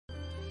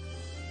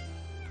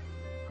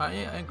I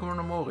am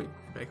Konomori.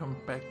 Welcome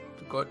back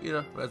to God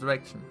Eater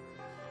Resurrection.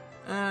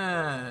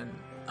 And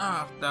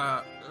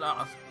after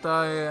last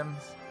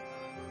time's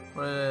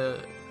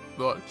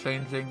world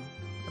changing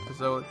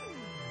episode,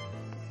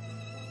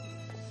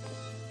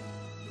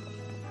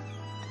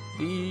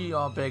 we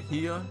are back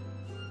here.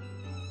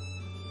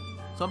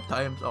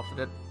 Sometimes after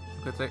that,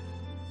 you could say.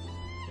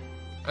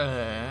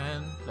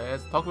 And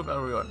let's talk with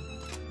everyone.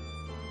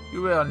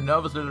 You were a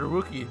nervous little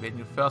rookie when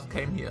you first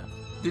came here.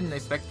 Didn't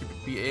expect to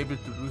be able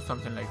to do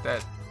something like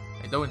that.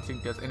 I don't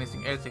think there's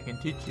anything else I can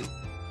teach you.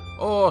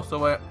 Oh,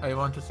 so I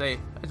want to say,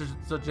 I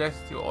suggest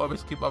you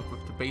always keep up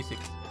with the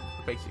basics.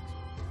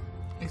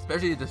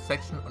 Especially the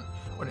section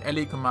on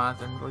LA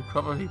commands and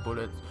recovery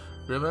bullets.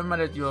 Remember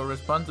that you are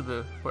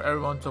responsible for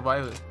everyone's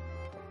survival.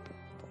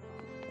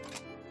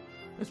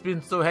 It's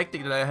been so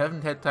hectic that I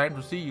haven't had time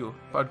to see you,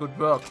 but good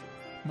work.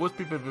 Most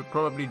people will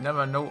probably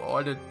never know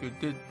all that you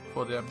did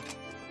for them.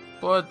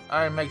 But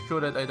I make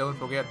sure that I don't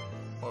forget.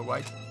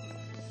 Alright.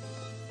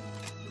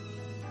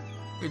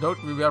 We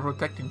thought we were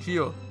protecting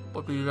Chio,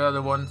 but we were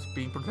the ones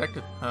being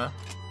protected, huh?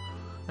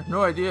 I have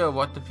no idea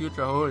what the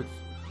future holds,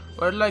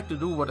 but I'd like to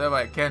do whatever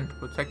I can to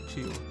protect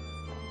Chio.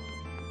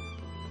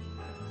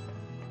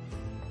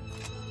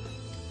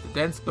 The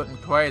dance gotten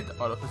quiet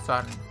all of a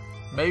sudden.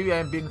 Maybe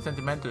I'm being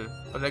sentimental,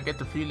 but I get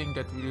the feeling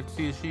that we'll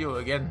see Chio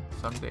again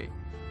someday.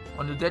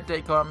 When that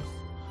day comes,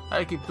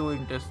 I'll keep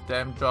doing this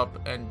damn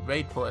job and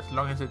wait for as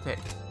long as it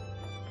takes.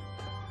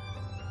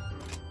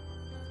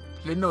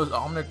 Lindo's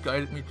armlet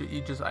guided me to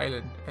Aegis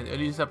Island, and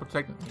Elisa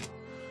protected me.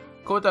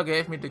 Kota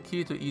gave me the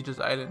key to Aegis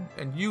Island,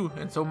 and you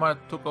and Soma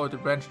took out the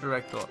branch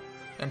director,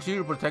 and she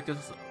protected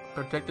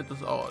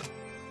us all.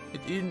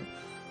 If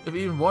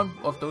even one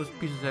of those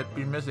pieces had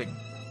been missing,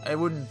 I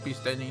wouldn't be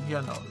standing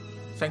here now.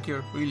 Thank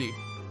you, really.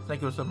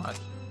 Thank you so much.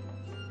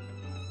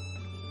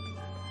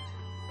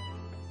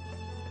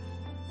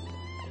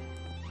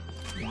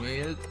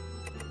 Emailed.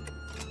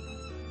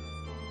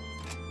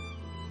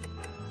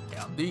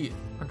 Indeed.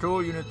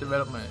 Control unit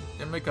development.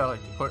 In my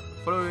character,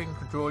 following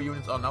control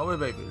units are now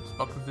available: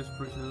 spark resist,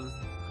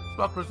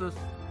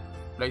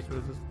 blaze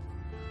resist,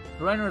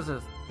 terrain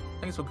resist.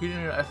 Thanks for keeping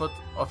your efforts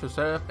of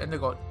yourself and the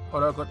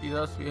other God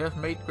Eaters. We have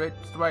made great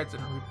strides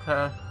in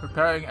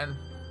repairing and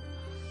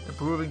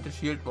improving the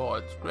shield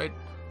walls.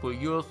 Gratefully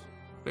yours,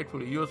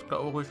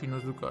 Kaori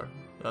Shinozuka.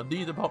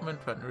 The department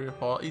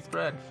for East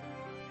Branch.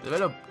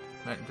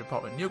 Development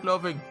department. New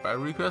clothing. By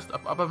request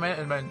of upper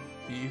management,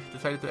 we've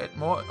decided to add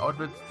more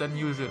outfits than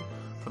usual.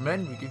 For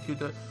men, we give you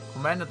the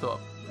Commander Top,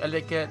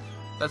 Cat,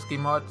 Dusky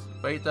Mods,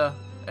 Waiter,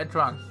 and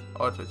Trunks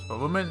outfits. For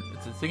women,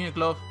 it's a single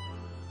cloth,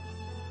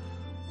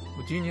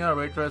 Mutinia,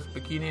 Ray Dress,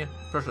 Bikini,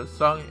 Precious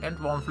Song, and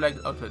Warm Flag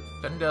outfits.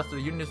 Then there's the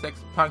Unisex,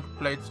 Punk,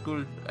 Blade,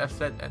 School,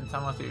 F-Set, and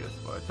Summer Series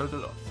for a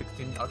total of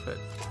 16 outfits.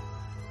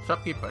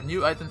 Shopkeeper,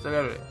 new items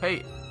available.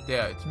 Hey,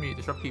 there, it's me,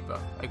 the shopkeeper.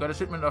 I got a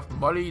shipment of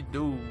Molly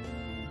Do.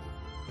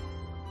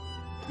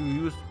 You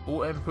use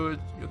OM pulse,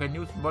 you can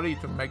use Molly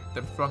to make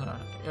them stronger.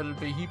 It'll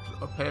be heaps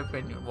of help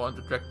when you want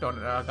to track down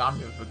an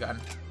Aragami with a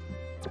gun.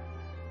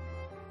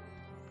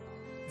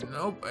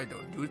 Nope, I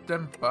don't use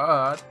them,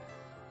 but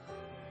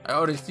I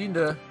already seen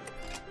the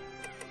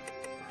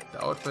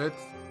outfits,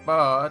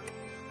 but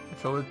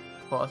I show it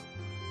first.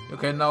 You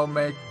can now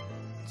make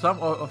some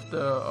of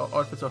the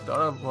outfits of the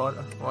other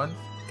ones.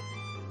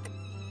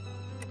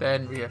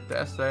 Then we have the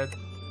asset,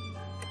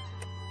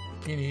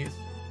 bikinis,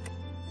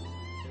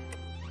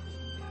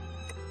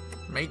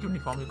 maid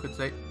uniform, you could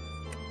say,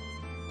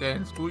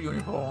 then school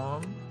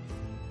uniform,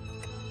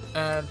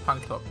 and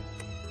punk top,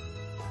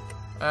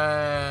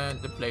 and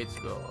the blade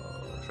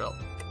shell,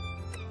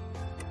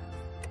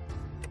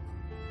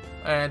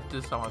 and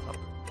the summer top,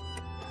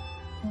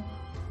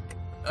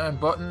 and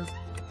buttons,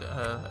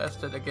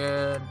 asset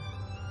again,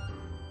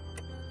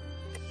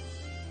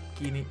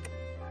 bikini,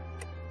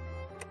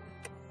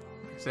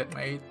 set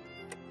maid,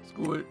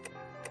 school,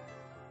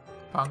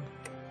 punk,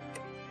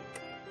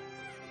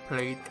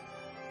 plate,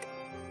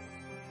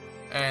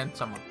 and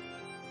summer.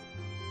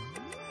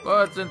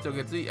 But since you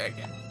can see, I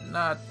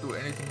cannot do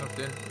anything of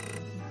them.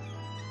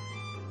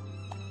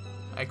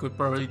 I could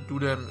probably do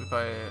them if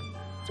I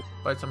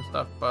buy some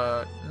stuff,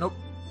 but nope,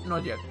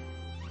 not yet.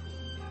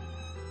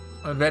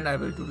 And then I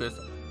will do this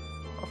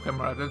off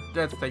camera.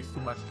 That takes too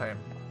much time.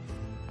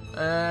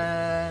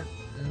 And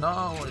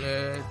now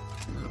let's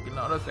look in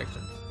other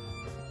sections.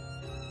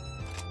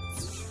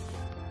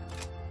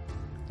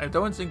 I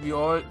don't think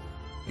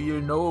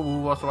we'll know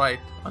who was right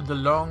until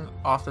long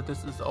after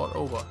this is all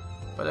over,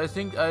 but I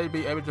think I'll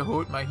be able to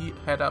hold my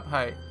head up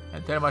high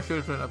and tell my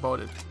children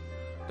about it,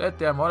 that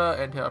their mother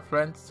and her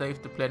friends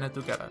saved the planet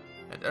together.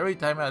 And every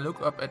time I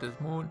look up at this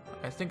moon,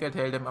 I think I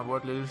tell them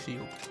about little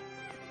Shio.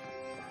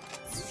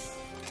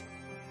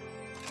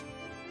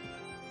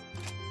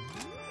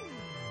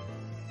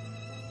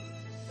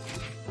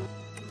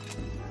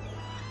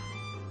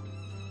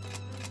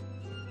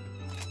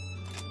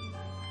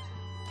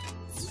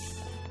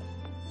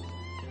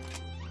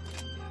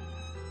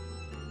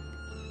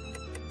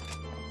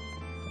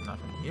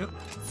 Nothing here.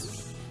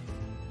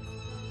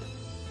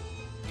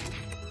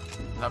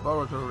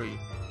 laboratory.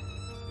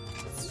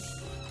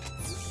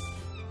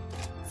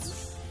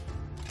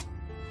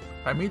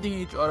 By meeting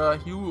each other,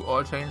 you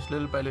all change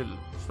little by little,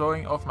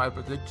 throwing off my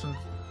predictions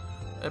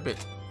a bit.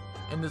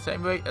 In the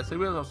same way, a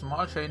series of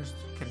small changes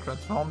can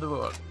transform the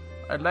world.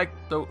 I'd like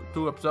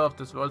to observe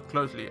this world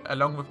closely,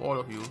 along with all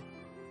of you.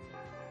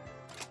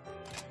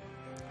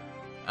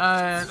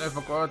 And I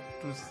forgot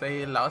to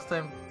say last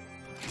time,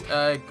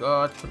 I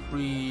got the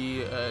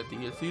free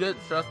DLC that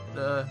just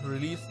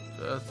released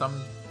some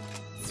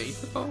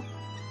days ago,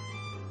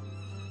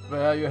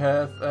 where you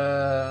have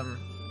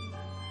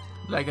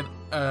like an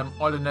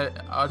alternate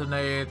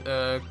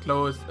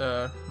close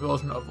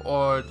version of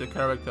all the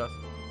characters.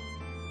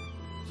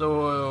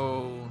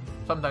 So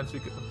sometimes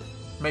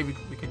maybe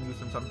we can use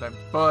them sometimes,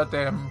 but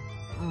they're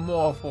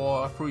more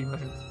for free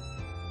missions.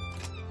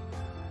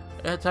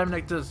 At a time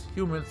like this,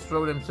 humans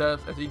throw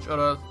themselves at each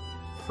other's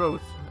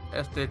throats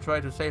as they try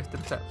to save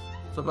themselves.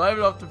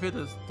 Survival of the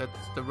fittest,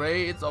 that's the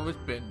way it's always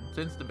been,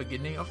 since the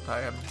beginning of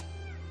time.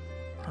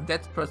 And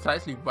that's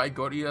precisely why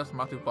God Eaters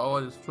must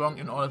devour the strong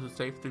in order to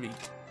save the weak.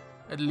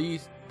 At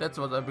least, that's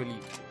what I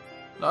believe.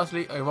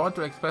 Lastly, I want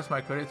to express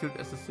my gratitude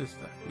as a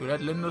sister. You let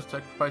Lindo's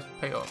sacrifice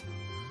pay off.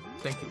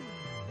 Thank you.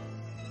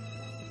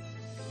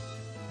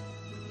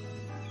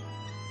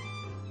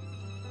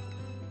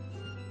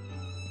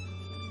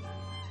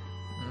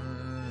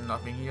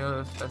 Nothing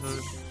here special.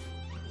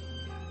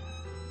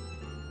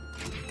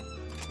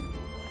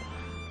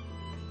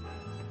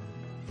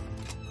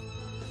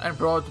 I'm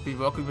proud to be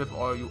working with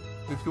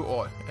you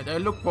all, and I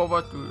look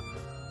forward to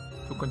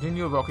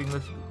continue working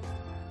with you.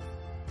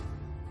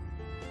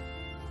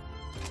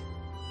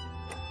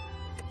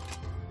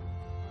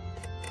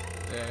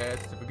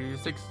 That's difficulty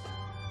 6.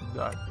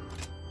 Done.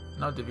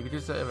 Now difficulty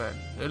 7.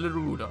 A little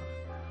ruler.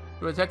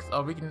 Your attacks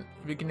are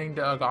weakening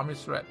the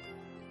Agami's threat.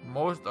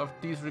 Most of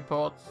these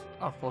reports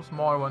are for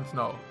small ones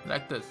now,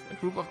 like this, a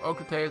group of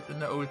Oaktails in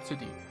the old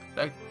city.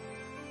 Like,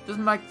 this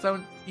might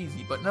sound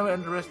easy, but never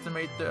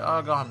underestimate the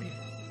Agami.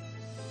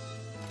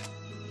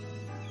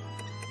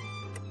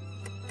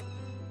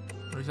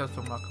 Research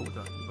from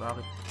Makoto,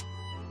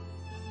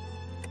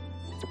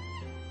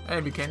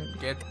 and we can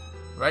get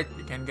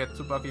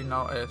Tsubaki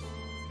now as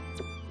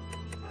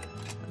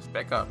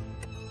backup.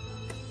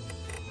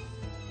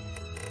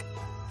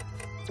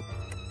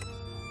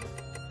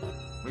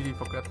 Really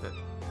forgot that.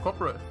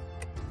 Corporal.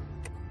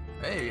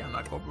 Hey, I'm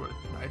not corporal.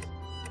 Nice.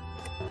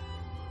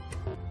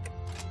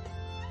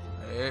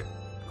 Hey,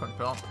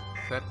 confirm.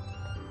 Set.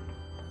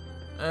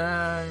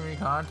 And we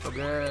can't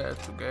forget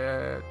to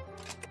get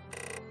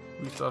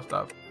resource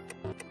stuff.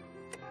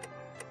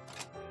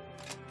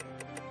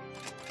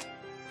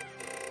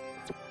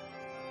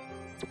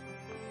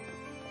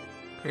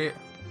 Okay,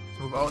 let's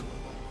move out.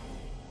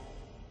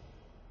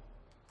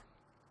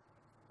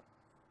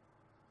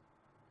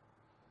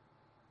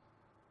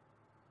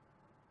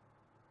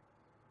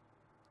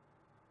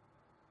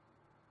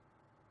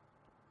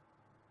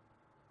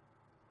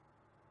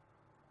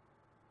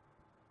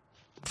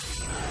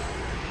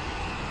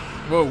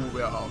 Whoa,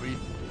 where are we?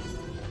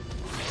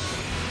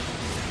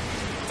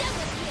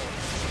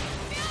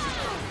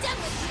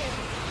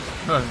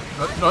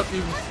 Not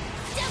even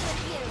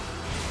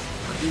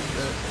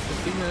the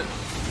thing that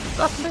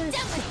Looking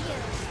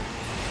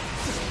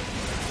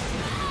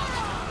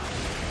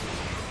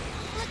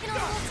a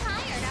little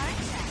tired, aren't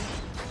you?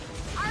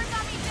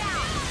 Origami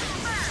down!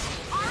 Firm!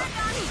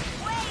 Origami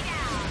way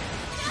down!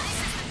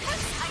 This is the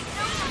coach I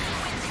know you can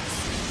win this!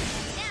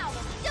 Now,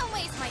 don't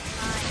waste my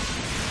time!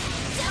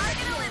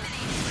 Target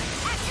eliminated!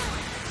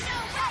 Excellent! No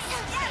way!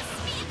 Yes!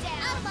 Speed down!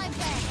 Out of my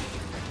way!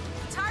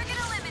 Target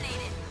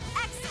eliminated!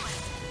 Excellent!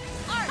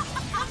 Art!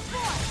 Up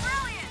four!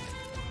 Brilliant!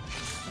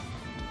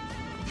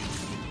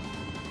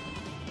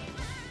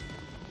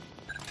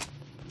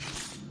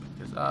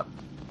 This up.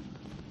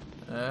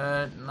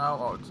 And now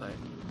outside.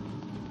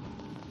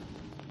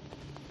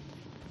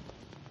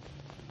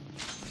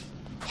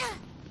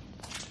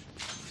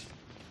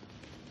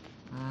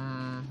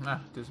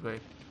 This way.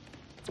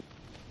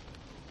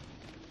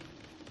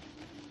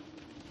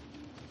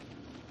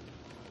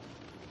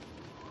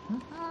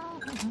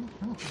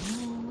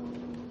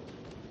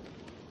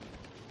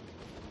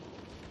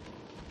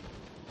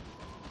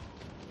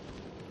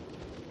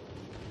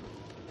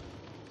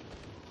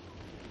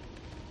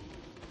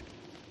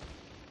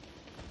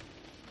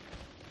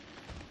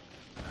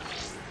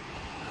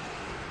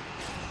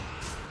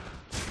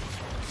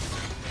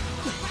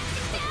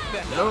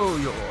 Hello,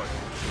 your order.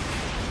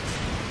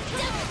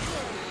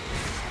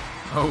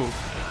 Oh,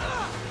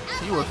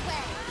 he was.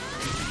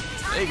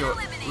 There you go.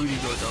 Really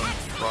go down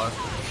fast.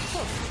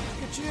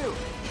 Look at you.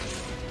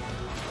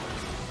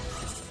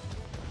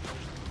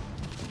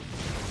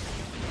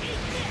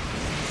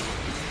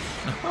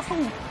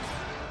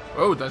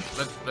 Oh, that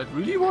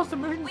really was the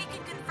mission. We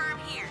can confirm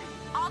here.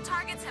 All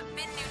targets have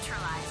been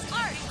neutralized.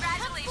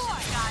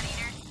 Congratulations, God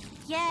Eater.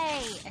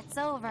 Yay, it's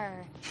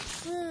over.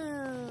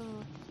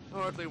 Woo.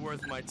 Hardly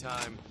worth my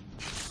time.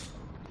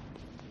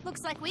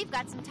 Looks like we've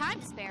got some time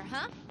to spare,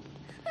 huh?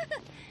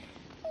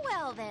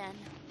 Well then.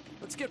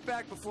 Let's get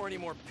back before any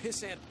more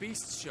pissant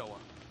beasts show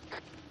up.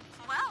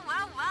 Well,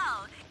 well,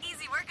 well.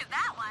 Easy work at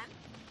that one.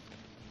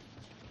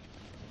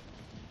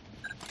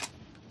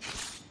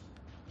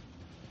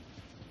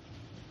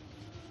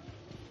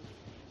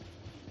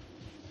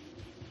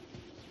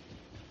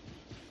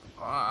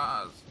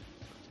 Ah,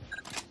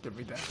 give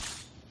me that.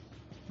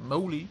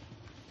 Moly.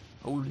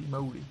 Holy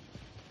moly.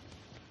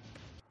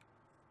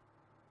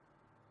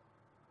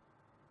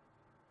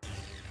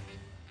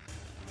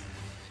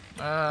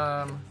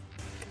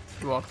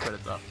 Reward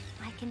credits up.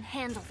 I can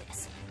handle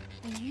this.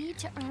 I need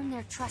to earn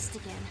their trust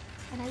again,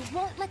 and I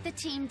won't let the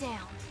team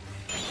down.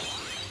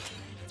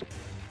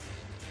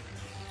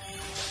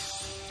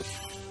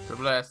 The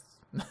blast.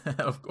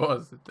 Of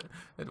course,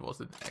 it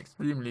was an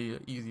extremely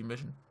easy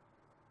mission.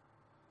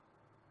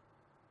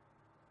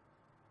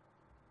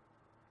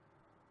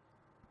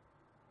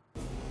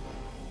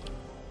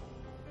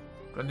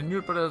 From the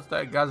new brothers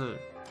like Gazelle.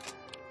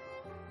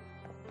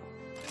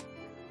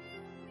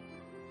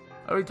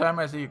 Every time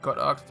I see a god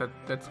ox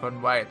that's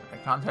gone white, I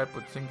can't help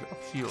but think of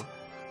Shio.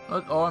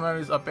 Not all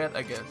memories are bad,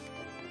 I guess.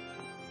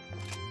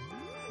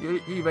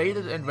 We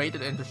waited and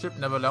waited and the ship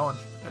never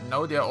launched, and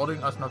now they are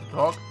ordering us not to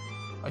talk.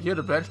 I hear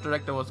the branch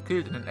director was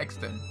killed in an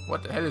accident.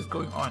 What the hell is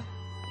going on?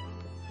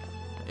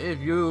 If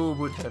you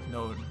would have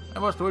known. I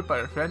was told by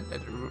a friend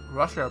at the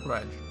Russia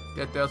branch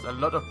that there's a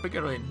lot of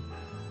bickering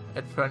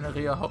at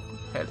Ferneria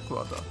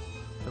headquarters.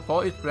 The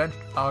Far East branch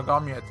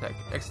Aragami attack,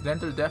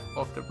 accidental death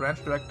of the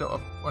branch director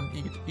on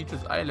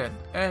Aegis Island,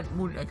 and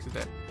moon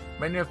accident.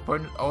 Many have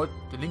pointed out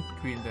the link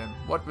between them.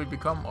 What will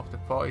become of the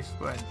Far East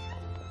branch?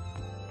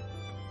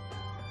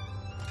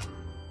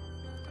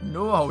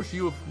 Know how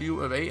Shio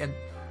flew away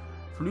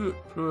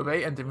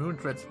and the moon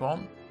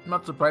transformed?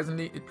 Not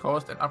surprisingly, it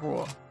caused an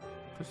uproar.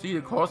 To see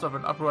the cause of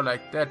an uproar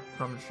like that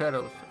from the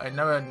shadows, I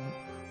never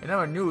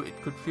knew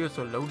it could feel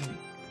so lonely.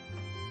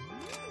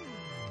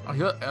 I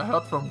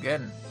heard from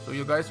Gen. So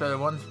you guys were the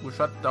ones who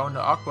shut down the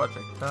Ark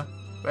project, huh?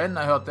 When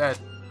I heard that,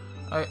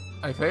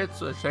 I felt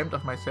so ashamed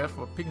of myself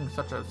for picking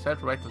such a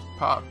self-righteous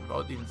path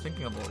without even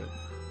thinking about it.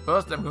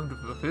 First, I'm going to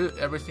fulfill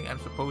everything I'm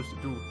supposed to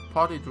do,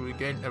 partly to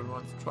regain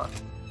everyone's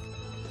trust.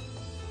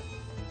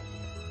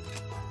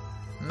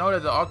 Now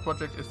that the Ark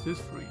project is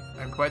history,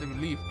 I'm quite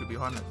relieved, to be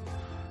honest.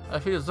 I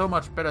feel so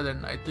much better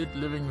than I did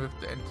living with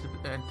the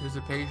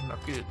anticipation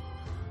of guilt.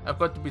 I've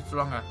got to be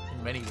stronger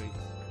in many ways.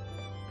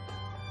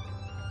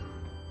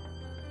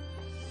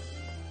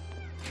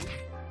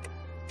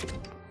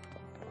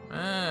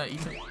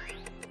 Even.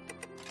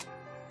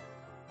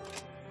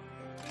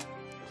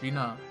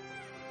 Gina.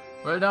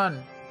 Well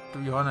done, to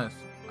be honest.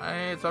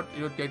 I thought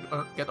you'd get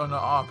on the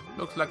Ark.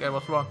 Looks like I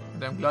was wrong,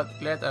 and I'm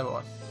glad I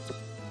was.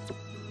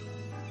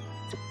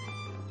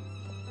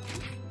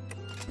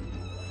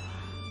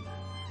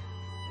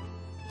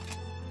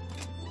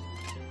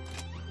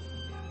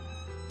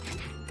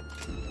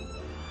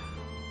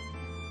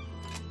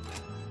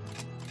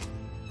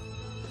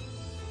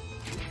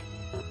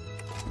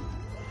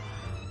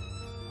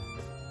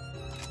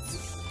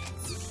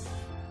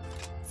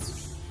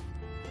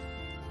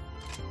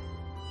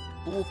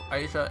 Both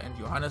Aisha and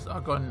Johannes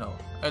are gone now.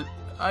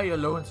 I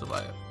alone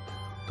survive.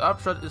 The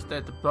upshot is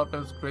that the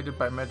problems created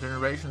by my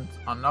generations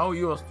are now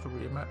yours to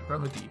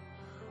remedy.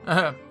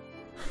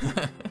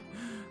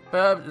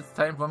 Perhaps it's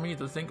time for me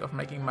to think of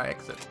making my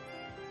exit.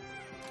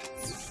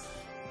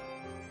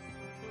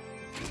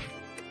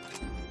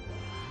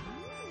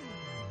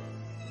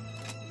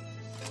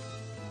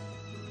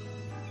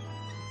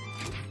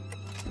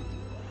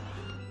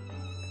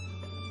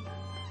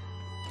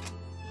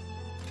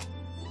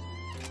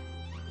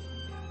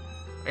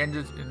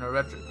 Angels in a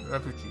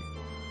refugee.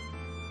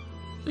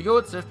 The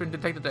goats have been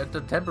detected at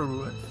the temple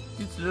ruins.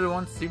 These little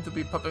ones seem to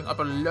be popping up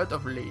a lot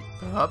of late,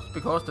 perhaps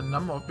because the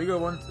number of bigger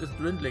ones is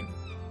dwindling.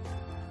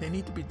 They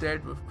need to be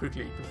dealt with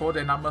quickly before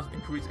their numbers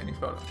increase any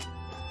further.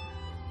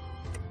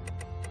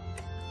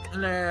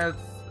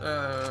 Let's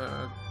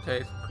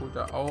take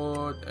Kota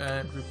out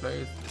and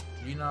replace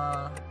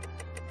Gina,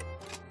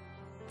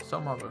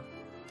 Summer with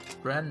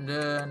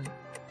Brandon,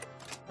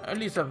 and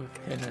Lisa with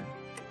Kennen.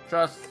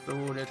 Just so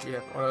that we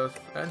have others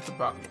and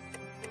Tsubaki.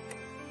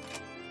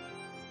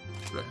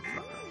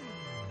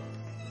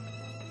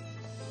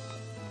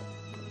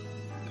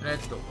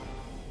 Let's go.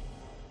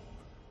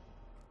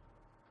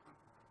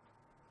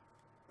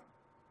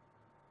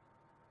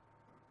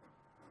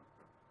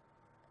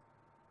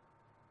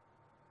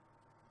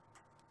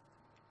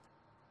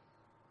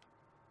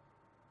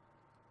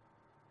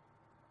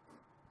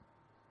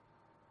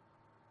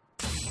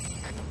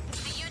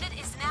 The unit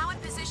is now in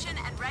position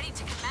and ready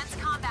to commence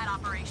combat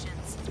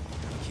operations.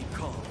 Keep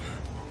calm.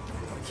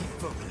 Keep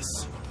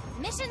focus.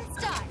 Mission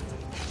start!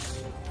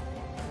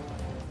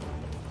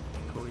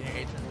 Korean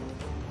agent.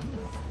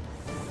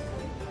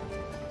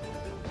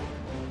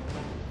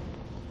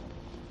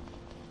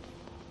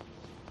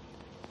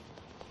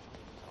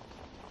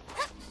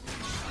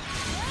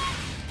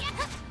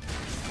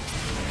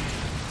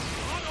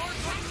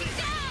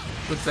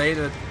 Could say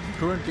that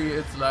currently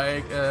it's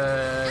like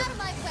Out of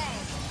my way!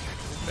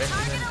 when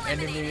an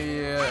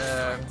enemy,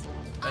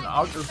 an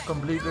arc is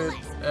completed,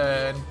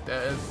 and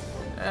there is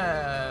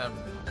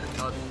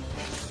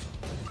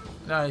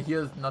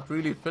here's not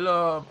really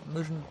filler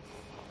mission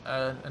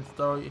and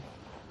story.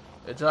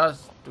 It's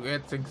just to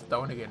get things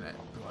down again,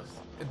 because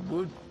it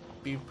would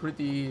be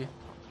pretty,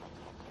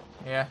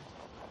 yeah,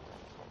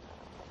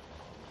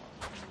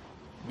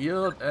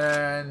 weird,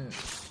 and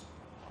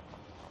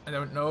I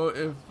don't know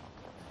if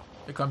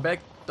they come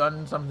back,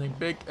 done something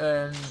big,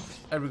 and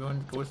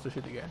everyone goes to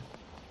shit again.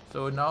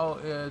 So now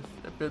it's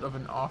a bit of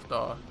an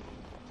aftermath.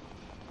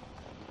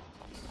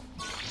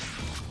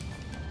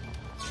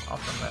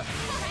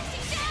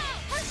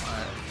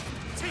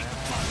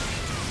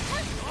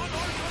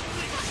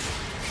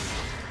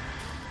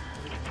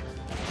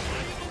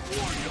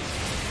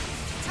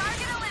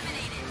 Target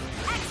eliminated.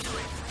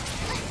 Excellent.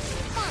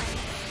 Fine.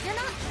 You're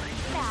not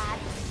bad,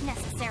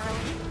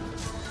 necessarily.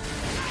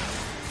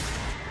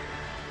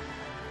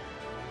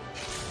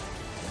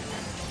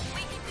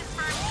 We can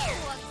confirm here.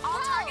 All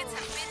targets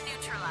have been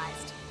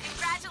neutralized.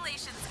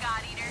 Congratulations,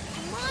 God Eater.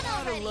 Come on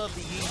Gotta already. love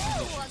the easy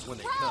missions when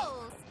they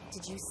come.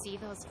 Did you see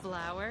those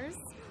flowers?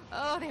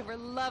 Oh, they were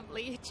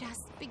lovely,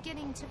 just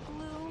beginning to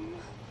bloom.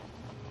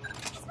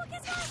 Guess what?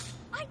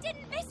 I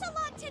didn't miss a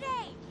lot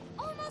today.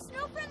 Almost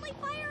no friendly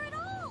fire at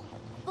all.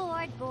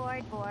 Board.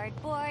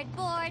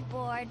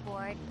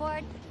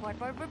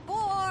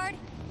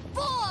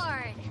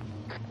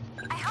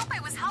 I hope I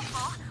was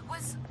helpful.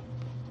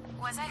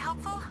 Was I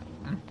helpful?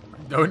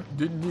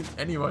 Didn't need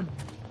anyone,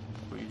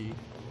 really.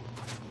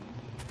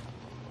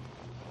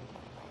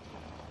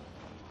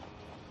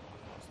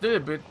 Still a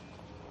bit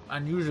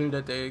unusual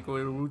that they go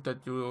a route that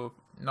you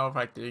now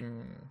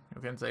fighting,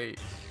 you can say,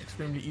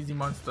 extremely easy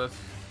monsters.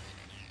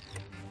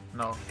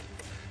 No.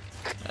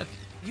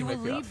 You will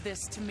leave this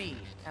to me.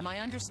 Am I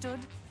understood?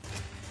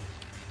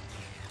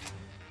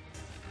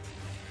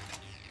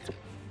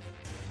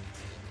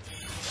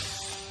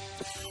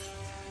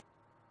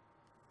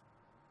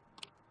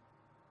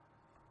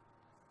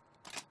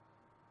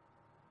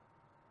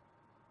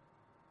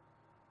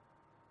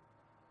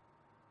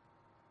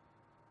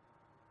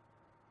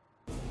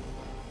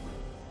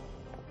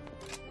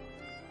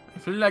 I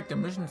feel like the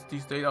missions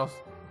these days are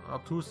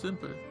too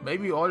simple.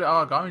 Maybe all the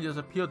origami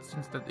disappeared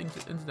since that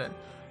incident.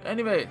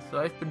 Anyway, so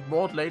I've been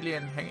bored lately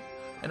and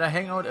I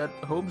hang out at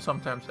home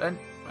sometimes, and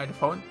I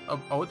found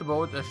out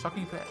about a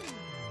shocking fact.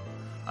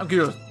 I'm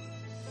curious.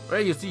 Well,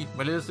 you see,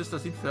 my little sister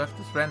seems to have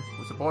this friend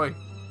who's a boy,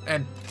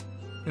 and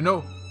you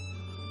know,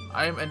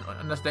 I'm an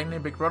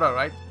understanding big brother,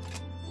 right?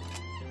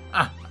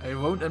 I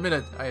won't admit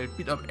it. I'll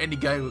beat up any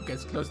guy who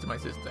gets close to my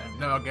sister. I'm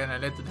never gonna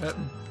let it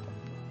happen.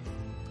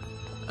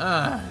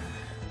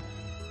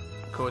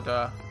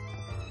 Kota.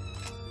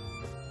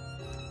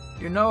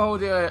 You know how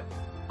there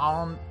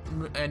aren't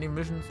any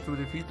missions to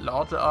defeat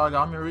larger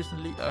origami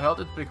recently? I heard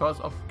it's because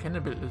of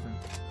cannibalism.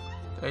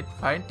 I'd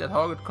find that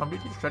target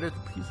completely shredded to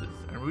pieces.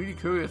 I'm really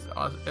curious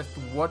as to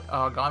what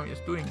origami is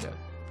doing that.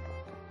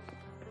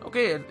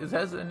 Okay, it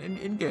has an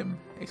in-game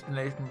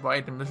explanation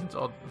why the missions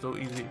are so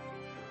easy.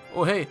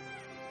 Oh hey,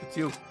 it's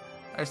you.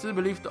 I still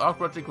believe the arc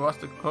logic was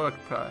the correct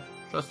path.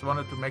 Just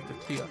wanted to make that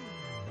clear.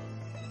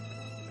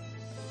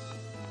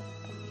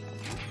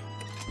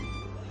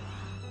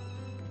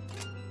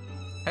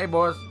 Hey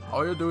boss, how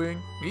are you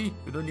doing? Me?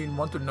 You don't even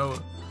want to know.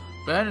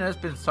 Ben has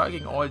been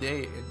sulking all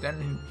day, and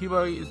then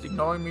Hibari is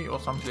ignoring me or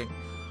something.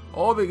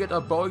 Or we get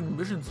our boring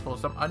missions for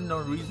some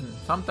unknown reason.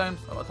 Sometimes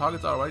our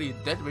targets are already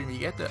dead when we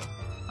get there.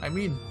 I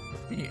mean,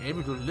 being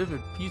able to live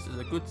in peace is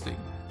a good thing.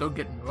 Don't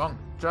get me wrong,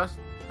 just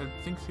that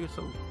things feel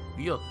so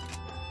weird.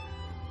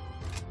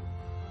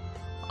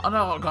 Are the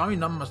origami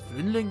numbers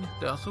dwindling?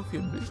 There are so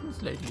few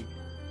missions lately.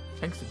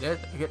 Thanks to that,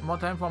 I get more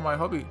time for my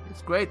hobby.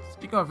 It's great.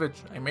 Speaking of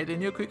which, I made a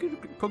new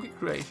cookie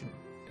creation.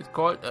 It's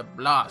called a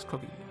blast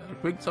cookie. I'll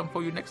bring some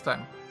for you next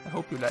time. I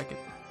hope you like it.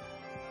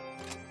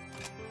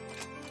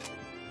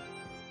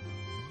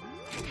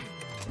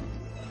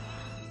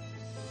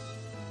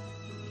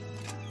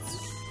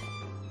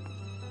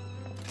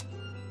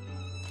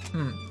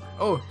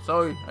 Oh,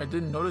 sorry, I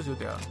didn't notice you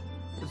there.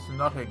 It's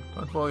nothing.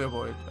 Don't worry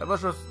about it. I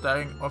was just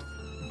staring off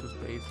into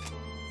space.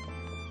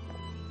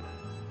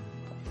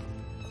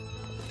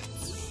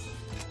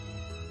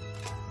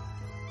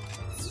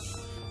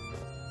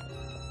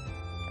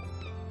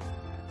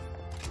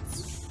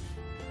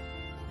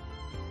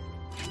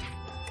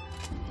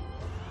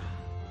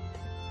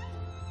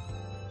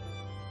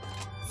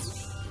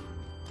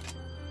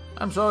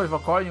 I'm sorry for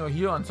calling you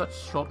here on such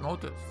short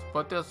notice,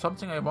 but there's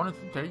something I wanted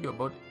to tell you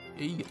about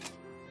Aegis.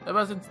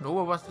 Ever since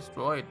Nova was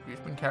destroyed,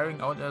 we've been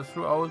carrying out a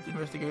thorough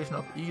investigation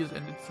of Aegis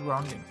and its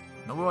surroundings.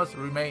 Nova's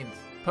remains,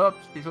 perhaps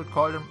we should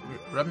call them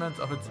remnants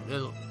of its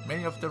will.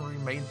 Many of them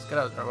remain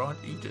scattered around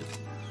Aegis.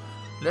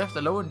 Left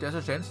alone, there's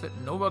a chance that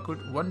Nova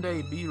could one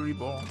day be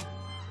reborn.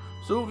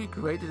 So we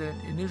created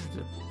an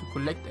initiative to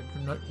collect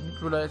and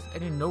neutralize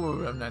any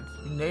Nova remnants.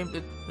 We named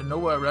it the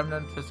Nova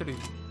Remnant Facility.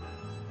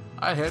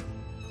 I helped.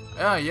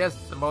 Ah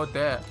yes, about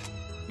that.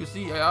 You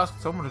see, I asked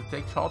someone to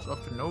take charge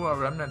of the Nova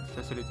Remnant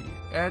Facility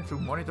and to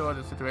monitor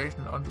the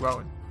situation on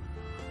ground.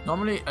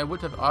 Normally I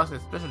would have asked a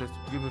specialist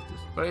to deal with this,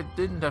 but I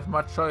didn't have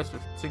much choice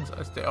with things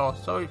as they are.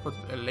 Sorry for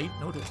a late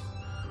notice.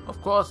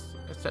 Of course,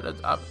 I set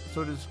it up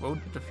so this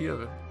won't interfere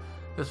with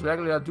his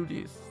regular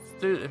duties.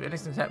 Still, if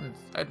anything happens,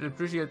 I'd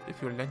appreciate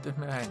if you lent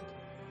him a hand.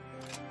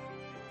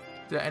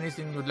 Is there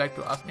anything you'd like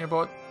to ask me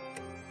about?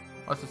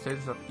 What's the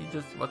status of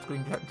Aegis? What's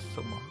going to happen to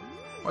Soma?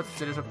 What's the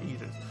status of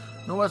Aegis?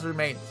 Noah's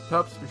remains.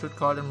 Perhaps we should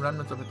call them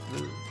remnants of its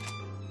will.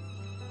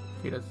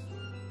 Okay,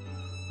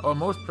 our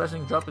most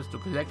pressing job is to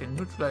collect and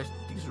neutralize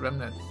these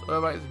remnants.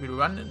 Otherwise, we'll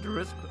run the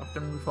risk of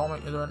them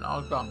reforming into an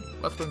army.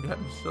 What's going to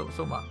happen to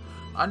Soma?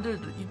 Until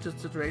the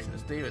Aegis situation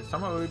is stable,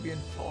 Soma will be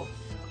informed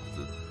of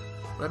the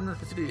remnant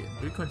facility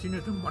and will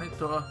continue to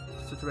monitor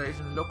the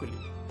situation locally.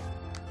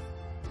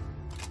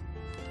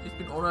 He's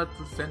been ordered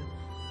to send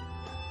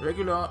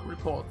regular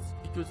reports.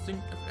 If you think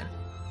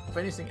of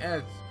anything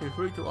else, feel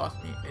free to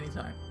ask me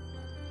anytime.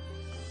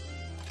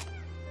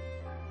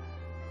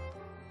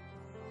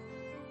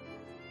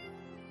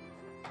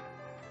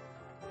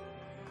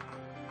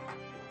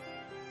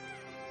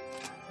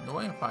 No,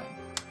 I'm fine.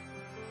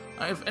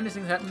 If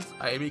anything happens,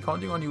 I'll be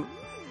counting on you.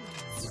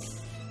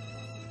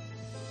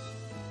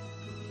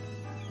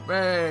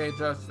 Wait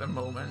just a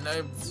moment.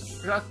 I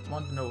just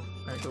want to know.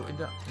 Can I go in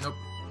there? Nope.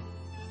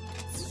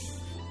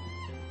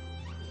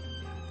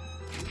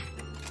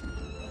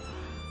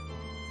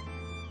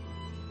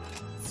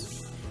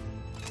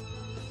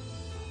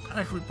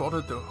 I've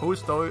reported the whole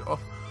story of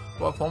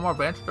our former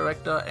branch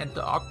director and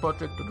the ARC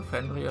project to the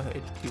Fenrir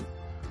HQ.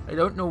 I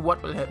don't know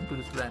what will happen to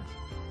this branch,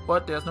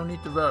 but there's no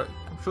need to worry.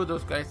 I'm sure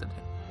those guys at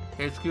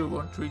HQ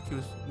won't treat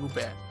you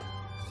bad.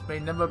 This may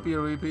never be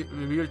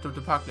revealed to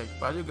the public,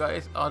 but you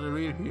guys are the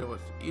real heroes,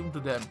 even to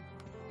them.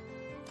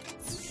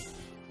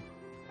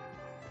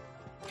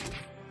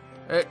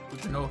 Hey,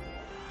 good to know.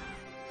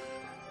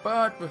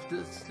 But with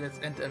this, let's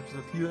end the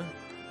episode here,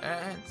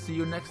 and see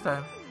you next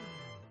time.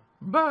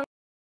 Bye!